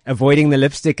 avoiding the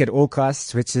lipstick at all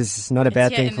costs, which is not a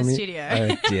bad here thing in for the me. studio.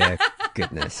 Oh dear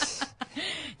goodness.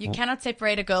 You cannot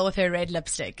separate a girl with her red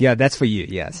lipstick. Yeah, that's for you.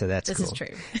 Yeah, so that's This cool. is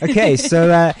true. Okay,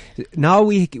 so now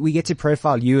we get to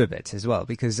profile you a bit as well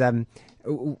because I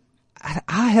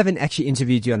haven't actually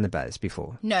interviewed you on The Buzz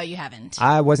before. No, you haven't.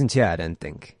 I wasn't here, I don't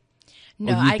think.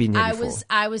 No, Or you've been here I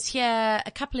before. was here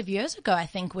a couple of years ago, I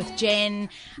think, with Jen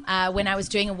when I was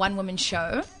doing a one-woman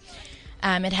show.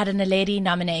 It had an Aledi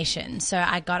nomination, so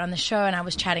I got on the show and I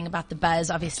was chatting about The Buzz,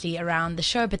 obviously, around the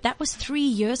show. But that was 3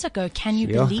 years ago. Can you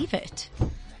Yeah. believe it?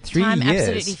 3 Time years.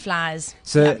 absolutely flies.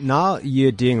 So now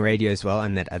you're doing radio as well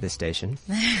on that other station.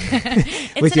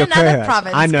 It's with in your another co-host.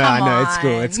 province. I know.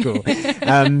 Come It's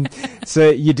on. cool. So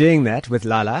you're doing that with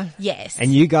Lala. Yes.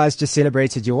 And you guys just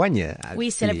celebrated your 1 year. I We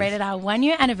believe. celebrated our 1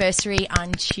 year anniversary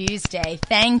on Tuesday.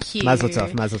 Thank you. Mazel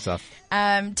tov, mazel tov.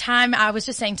 Time, I was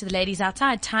just saying to the ladies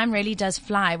outside, time really does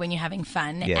fly when you're having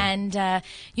fun. Yeah. And,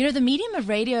 the medium of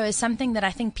radio is something that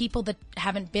I think people that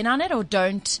haven't been on it or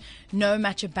don't know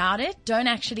much about it don't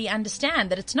actually understand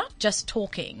that it's not just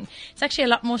talking. It's actually a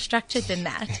lot more structured than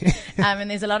that. And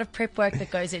there's a lot of prep work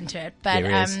that goes into it. But,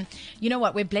 There is. you know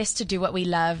what? We're blessed to do what we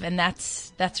love. And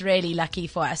that's really lucky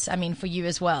for us. I mean, for you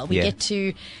as well. We Yeah.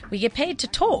 get paid to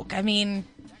talk. I mean,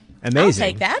 Amazing. I'll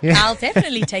take that. Yeah. I'll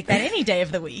definitely take that any day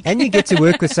of the week. And you get to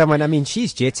work with someone. I mean,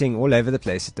 she's jetting all over the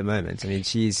place at the moment. I mean,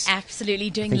 she's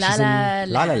Absolutely doing I think La she's La in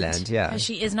Land. La La Land, yeah. No,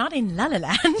 she is not in La La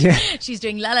Land. Yeah. She's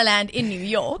doing La La Land in New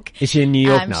York. Is she in New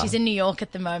York now? She's in New York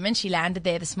at the moment. She landed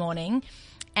there this morning.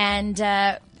 And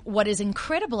what is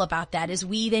incredible about that is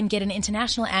we then get an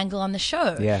international angle on the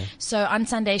show. Yeah. So on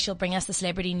Sunday, she'll bring us the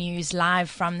celebrity news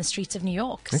live from the streets of New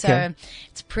York. Okay. So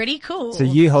it's pretty cool. So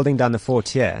you holding down the fort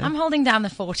here. I'm holding down the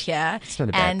fort here. It's not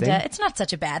a bad and, thing. it's not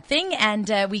such a bad thing.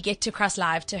 And we get to cross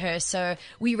live to her. So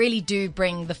we really do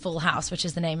bring the full house, which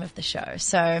is the name of the show.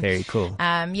 So Very cool.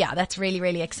 yeah, that's really,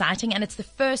 really exciting. And it's the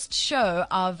first show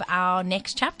of our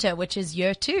next chapter, which is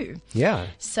year 2. Yeah.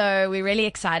 So we're really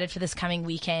excited for this coming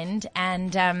weekend.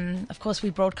 And, of course, we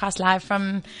broadcast live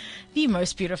from the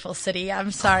most beautiful city.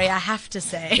 I'm sorry, I have to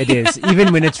say. It is.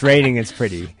 Even when it's raining, it's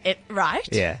pretty. Right?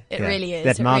 Yeah. It yeah. really is.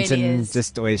 That It mountain really is.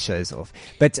 just always shows off.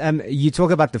 But you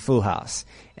talk about the full house,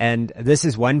 and this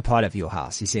is one part of your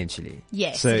house, essentially.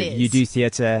 Yes, So it is. you do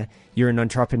theatre, you're an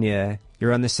entrepreneur,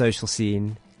 you're on the social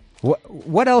scene.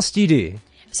 What else do you do?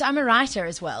 So I'm a writer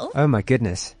as well. Oh my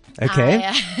goodness. Okay.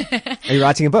 Are you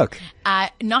writing a book?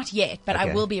 Not yet, but Okay.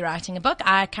 I will be writing a book.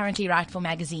 I currently write for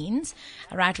magazines.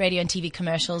 I write radio and TV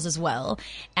commercials as well.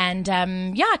 And,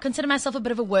 I consider myself a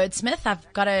bit of a wordsmith.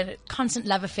 I've got a constant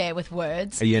love affair with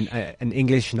words. Are you an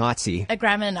English Nazi? A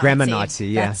grammar Nazi. Grammar Nazi,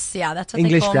 yeah. That's what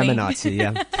English they call grammar me. Nazi,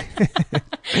 yeah.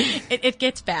 It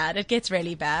gets bad. It gets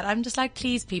really bad. I'm just like,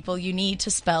 please, people, you need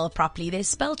to spell properly. There's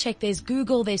spell check. There's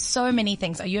Google. There's so many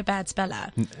things. Are you a bad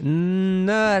speller?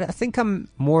 No, I think I'm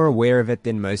more aware of it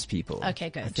than most people. Okay,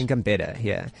 good. I think I'm better,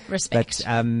 yeah. Respect. But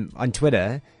on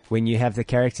Twitter, when you have the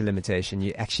character limitation,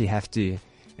 you actually have to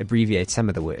abbreviate some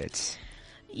of the words.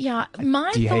 Yeah,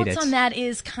 my Do you hate thoughts it? on that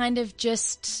is kind of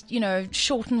just,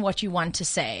 shorten what you want to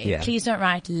say. Yeah. Please don't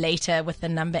write later with the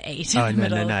number 8 Oh, in the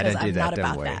no, middle. I 'cause don't do I'm that. not Don't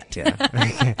about worry. that. Yeah.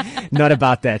 Okay. Not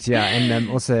about that, yeah. And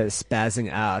also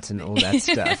spazzing out and all that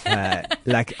stuff.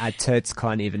 Like I totes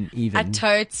can't even. I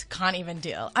totes can't even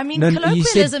deal. I mean, No, you said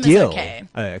colloquialism is deal. okay.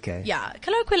 Oh, okay. Yeah,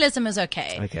 colloquialism is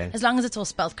okay. Okay. As long as it's all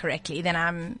spelled correctly, then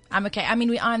I'm okay. I mean,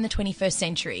 we are in the 21st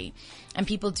century, and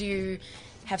people do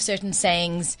have certain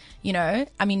sayings, I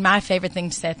mean, my favorite thing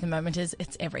to say at the moment is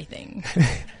it's everything.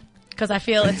 Because I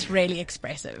feel it's really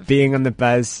expressive. Being on the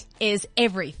buzz. Is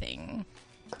everything.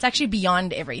 It's actually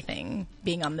beyond everything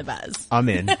being on the Buzz.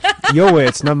 Amen. Your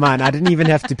words, not mine. I didn't even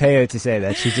have to pay her to say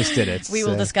that. She just did it. We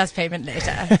will discuss payment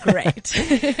later.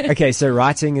 Great. Okay, so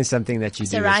writing is something that you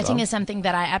do. So writing is something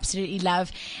that I absolutely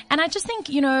love. And I just think,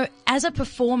 as a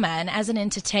performer and as an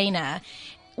entertainer,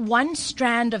 one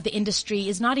strand of the industry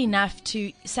is not enough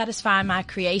to satisfy my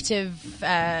creative,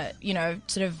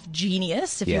 sort of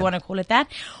genius, if you want to call it that,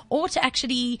 or to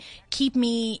actually keep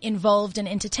me involved and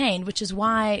entertained, which is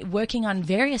why working on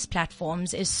various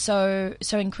platforms is so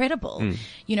incredible.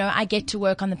 I get to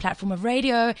work on the platform of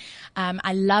radio.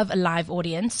 I love a live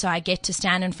audience, so I get to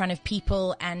stand in front of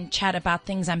people and chat about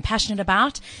things I'm passionate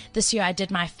about. This year I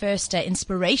did my first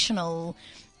inspirational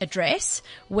address,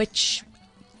 which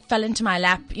fell into my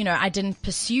lap. I didn't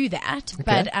pursue that,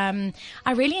 but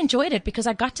I really enjoyed it because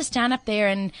I got to stand up there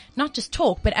and not just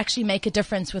talk, but actually make a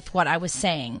difference with what I was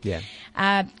saying. Yeah.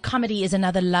 Comedy is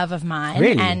another love of mine.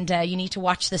 Really? And you need to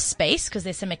watch this space because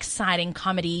there's some exciting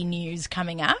comedy news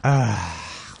coming up.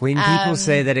 When people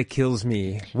say that, it kills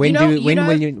me. When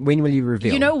will you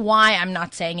reveal? You know why I'm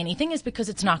not saying anything is because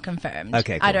it's not confirmed.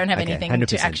 Okay, cool. I don't have anything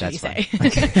to actually say.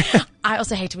 Okay. I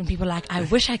also hate it when people are like, I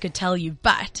wish I could tell you,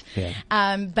 but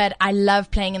I love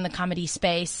playing in the comedy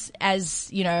space. As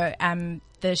you know,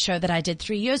 the show that I did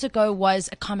 3 years ago was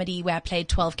a comedy where I played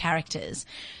 12 characters.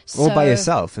 All by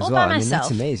yourself as all well. By myself.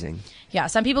 That's amazing. Yeah,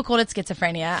 some people call it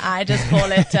schizophrenia. I just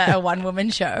call it a one-woman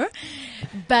show.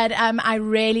 But I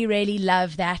really, really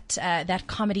love that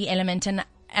comedy element. And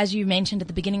as you mentioned at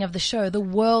the beginning of the show, the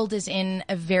world is in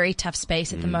a very tough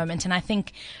space at the moment. And I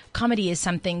think comedy is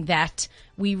something that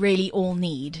we really all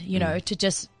need, to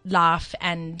just laugh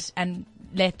and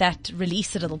let that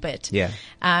release a little bit. Yeah.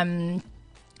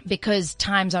 Because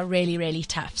times are really, really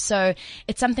tough. So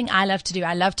it's something I love to do.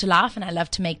 I love to laugh and I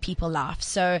love to make people laugh.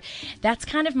 So that's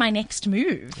kind of my next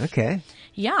move. Okay.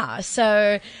 Yeah.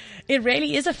 So it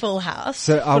really is a full house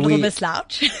so for Little Miss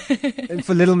Louch.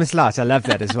 For Little Miss Louch. I love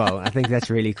that as well. I think that's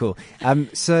really cool.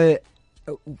 So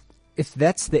if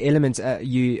that's the element, are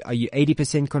you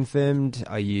 80% confirmed?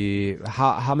 Are you,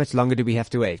 how much longer do we have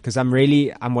to wait? Because I'm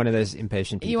one of those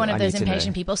impatient people. You're one of those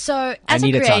impatient people. So as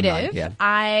a creative,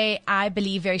 I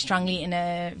believe very strongly in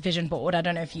a vision board. I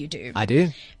don't know if you do. I do.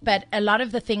 But a lot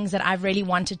of the things that I've really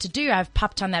wanted to do, I've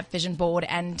popped on that vision board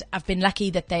and I've been lucky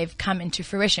that they've come into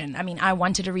fruition. I mean, I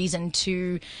wanted a reason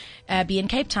to be in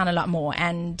Cape Town a lot more,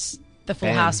 and the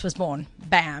Full House was born.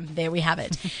 Bam. There we have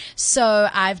it. So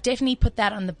I've definitely put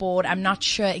that on the board. I'm not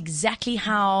sure exactly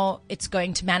how it's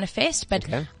going to manifest, but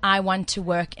I want to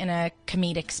work in a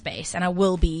comedic space, and I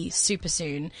will be super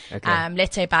soon. Okay.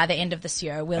 Let's say by the end of this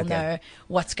year, we'll know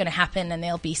what's going to happen, and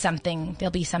there'll be something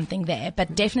there.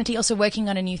 But definitely also working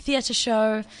on a new theatre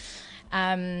show.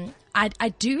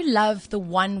 I do love the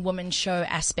one woman show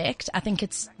aspect. I think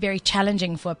it's very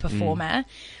challenging for a performer.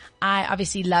 I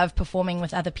obviously love performing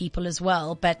with other people as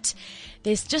well, but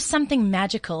there's just something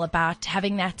magical about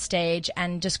having that stage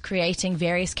and just creating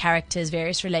various characters,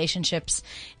 various relationships.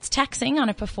 It's taxing on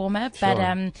a performer, but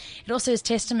it also is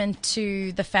testament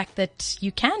to the fact that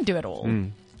you can do it all.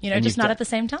 Just not at the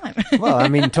same time. Well, I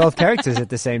mean, 12 characters at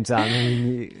the same time. I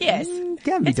mean, yes.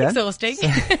 Can be done. Exhausting.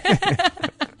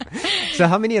 So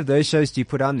how many of those shows do you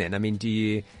put on then? I mean, do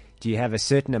you have a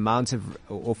certain amount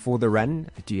or for the run?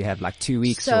 Do you have like 2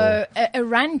 weeks? So a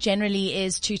run generally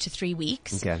is 2 to 3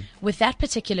 weeks. Okay. With that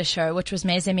particular show, which was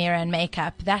Meze Mira and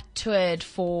Makeup, that toured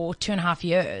for 2.5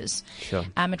 years. Sure.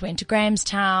 It went to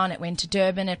Grahamstown, it went to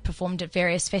Durban, it performed at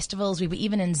various festivals. We were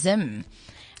even in Zim.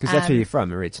 Because that's where you're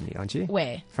from originally, aren't you?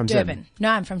 Where? From Durban. Zim. No,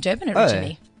 I'm from Durban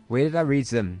originally. Oh, where did I read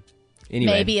Zim?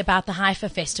 Anyway. Maybe about the Haifa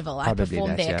Festival. Probably I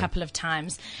performed there a couple of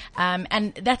times.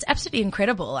 And that's absolutely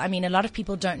incredible. I mean, a lot of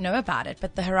people don't know about it,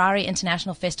 but the Harare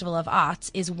International Festival of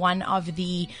Arts is one of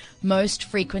the most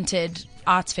frequented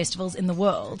arts festivals in the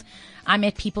world. I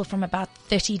met people from about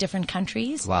 30 different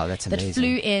countries. Wow, that's amazing. That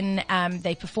flew in,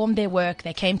 they performed their work,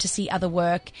 they came to see other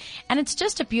work, and it's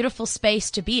just a beautiful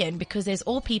space to be in because there's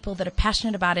all people that are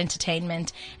passionate about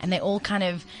entertainment, and they all kind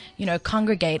of,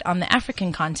 congregate on the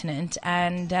African continent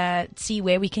and see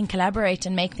where we can collaborate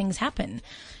and make things happen.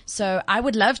 So I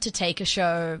would love to take a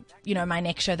show, my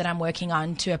next show that I'm working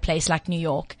on, to a place like New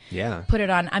York. Yeah. Put it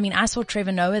on. I mean, I saw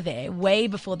Trevor Noah there way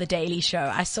before The Daily Show.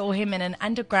 I saw him in an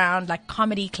underground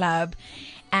comedy club,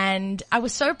 and I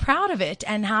was so proud of it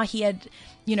and how he had,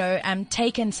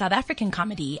 taken South African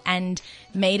comedy and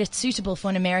made it suitable for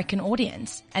an American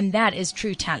audience. And that is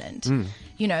true talent.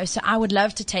 So I would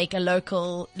love to take a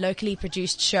locally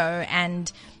produced show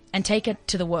and take it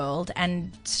to the world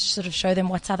and sort of show them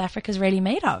what South Africa is really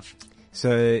made of.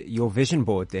 So your vision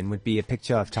board then would be a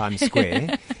picture of Times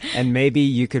Square, and maybe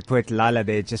you could put Lala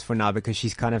there just for now because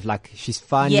she's kind of like she's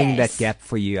finding Yes. that gap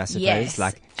for you, I suppose. Yes,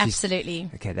 like she's, absolutely.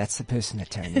 Okay, that's the person that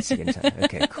Taryn needs to get into.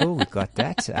 Okay, cool, we got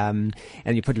that. And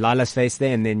you put Lala's face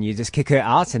there, and then you just kick her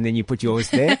out, and then you put yours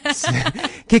there.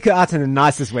 Kick her out in the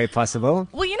nicest way possible.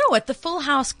 Well, you know what? The Full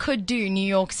House could do New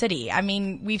York City. I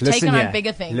mean, we've taken on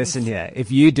bigger things. Listen here.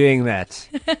 If you're doing that,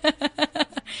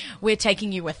 We're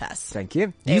taking you with us. thank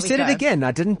you. There You we said go. it again.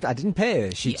 I didn't pay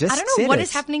her. She just I don't know said what it.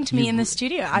 is happening to me in the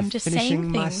studio. I'm just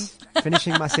saying things.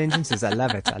 Finishing my sentences. I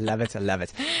love it. I love it. I love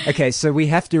it. Okay, so we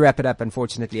have to wrap it up,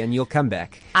 unfortunately, and you'll come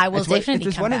back. I will It's one- definitely It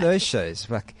was come one of back. those shows.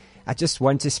 Like, I just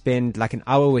want to spend like an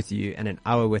hour with you and an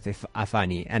hour with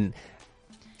iFani and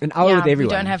an hour with We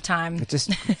everyone. don't have time. It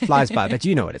just flies by, but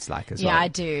you know what it's like as Yeah, well. I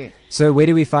do. So where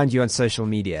do we find you on social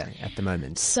media at the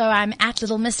moment? So I'm at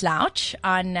Little Miss Louch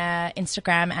on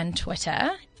Instagram and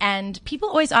Twitter. And people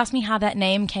always ask me how that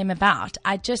name came about.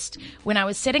 When I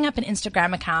was setting up an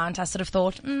Instagram account, I sort of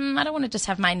thought, I don't want to just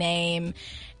have my name.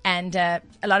 And a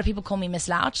lot of people call me Miss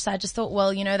Louch. So I just thought,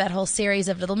 well, you know, that whole series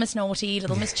of Little Miss Naughty,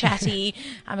 Little Miss Chatty,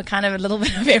 I'm a kind of a little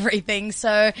bit of everything.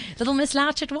 So Little Miss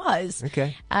Louch it was.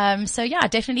 Okay. So yeah,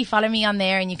 definitely follow me on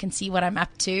there and you can see what I'm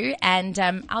up to. And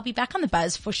I'll be back on the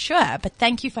buzz for sure. But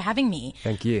thank you for having me.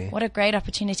 Thank you. What a great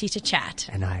opportunity to chat.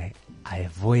 And I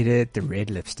avoided the red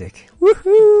lipstick.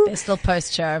 They're still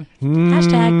post-show.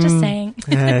 Hashtag just saying.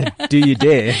 Do you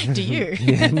dare? Do you?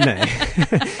 Yeah, no.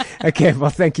 Okay, well,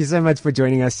 thank you so much for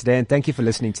joining us today, and thank you for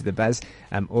listening to The Buzz.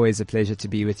 Always a pleasure to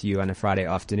be with you on a Friday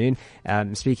afternoon.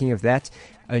 Speaking of that,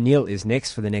 O'Neill is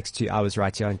next for the next 2 hours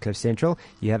right here on Cliff Central.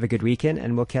 You have a good weekend,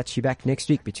 and we'll catch you back next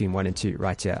week between 1 and 2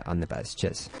 right here on The Buzz.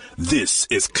 Cheers. This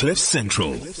is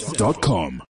CliffCentral.com.